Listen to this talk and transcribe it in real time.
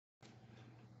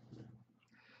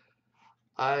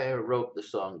I wrote the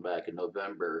song back in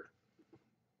November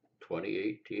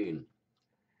 2018.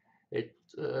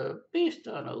 It's based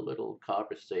on a little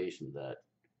conversation that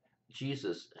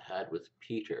Jesus had with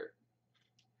Peter.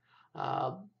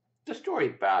 Uh, the story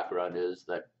background is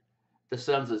that the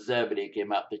sons of Zebedee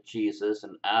came up to Jesus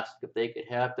and asked if they could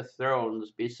have the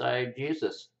thrones beside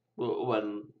Jesus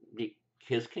when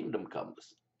his kingdom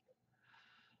comes.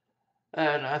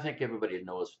 And I think everybody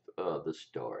knows the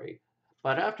story.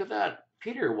 But after that,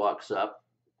 Peter walks up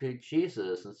to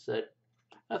Jesus and said,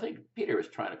 I think Peter was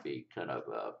trying to be kind of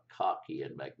cocky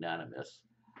and magnanimous.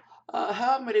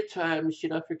 How many times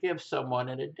should I forgive someone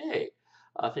in a day?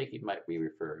 I think he might be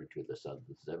referring to the sons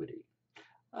of Zebedee.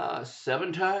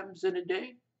 7 times in a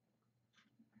day?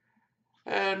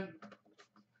 And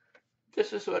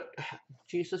this is what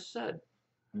Jesus said.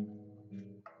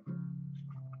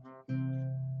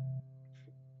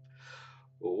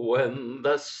 When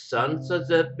the sons of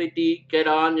Zebedee get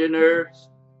on your nerves,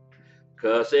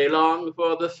 'cause they long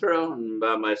for the throne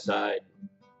by my side,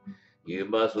 you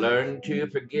must learn to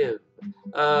forgive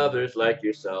others like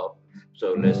yourself.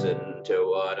 So listen to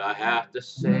what I have to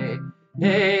say.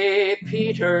 Hey,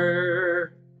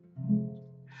 Peter,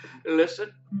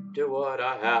 listen to what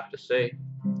I have to say.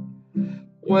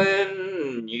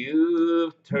 When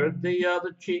you've turned the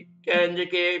other cheek and you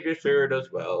gave your shirt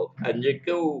as well, and you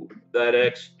go that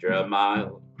extra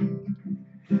mile,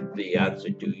 the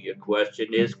answer to your question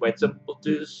is quite simple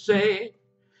to say.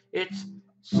 It's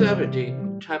 70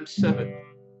 times 7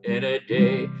 in a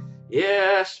day.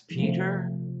 Yes, Peter,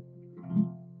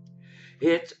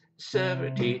 it's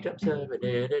 70 times 7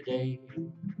 in a day.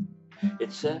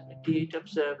 It's 70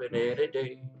 times 7 in a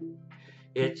day.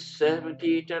 It's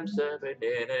 70 times 7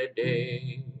 in a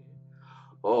day.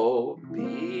 Oh,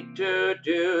 Peter,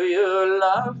 do you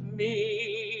love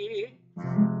me?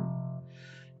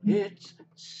 It's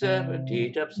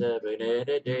 70 times 7 in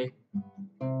a day.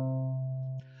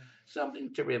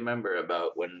 Something to remember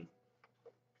about when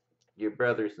your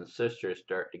brothers and sisters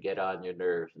start to get on your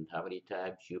nerves and how many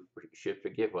times you should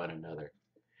forgive one another.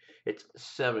 It's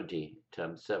 70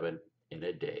 times 7 in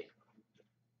a day.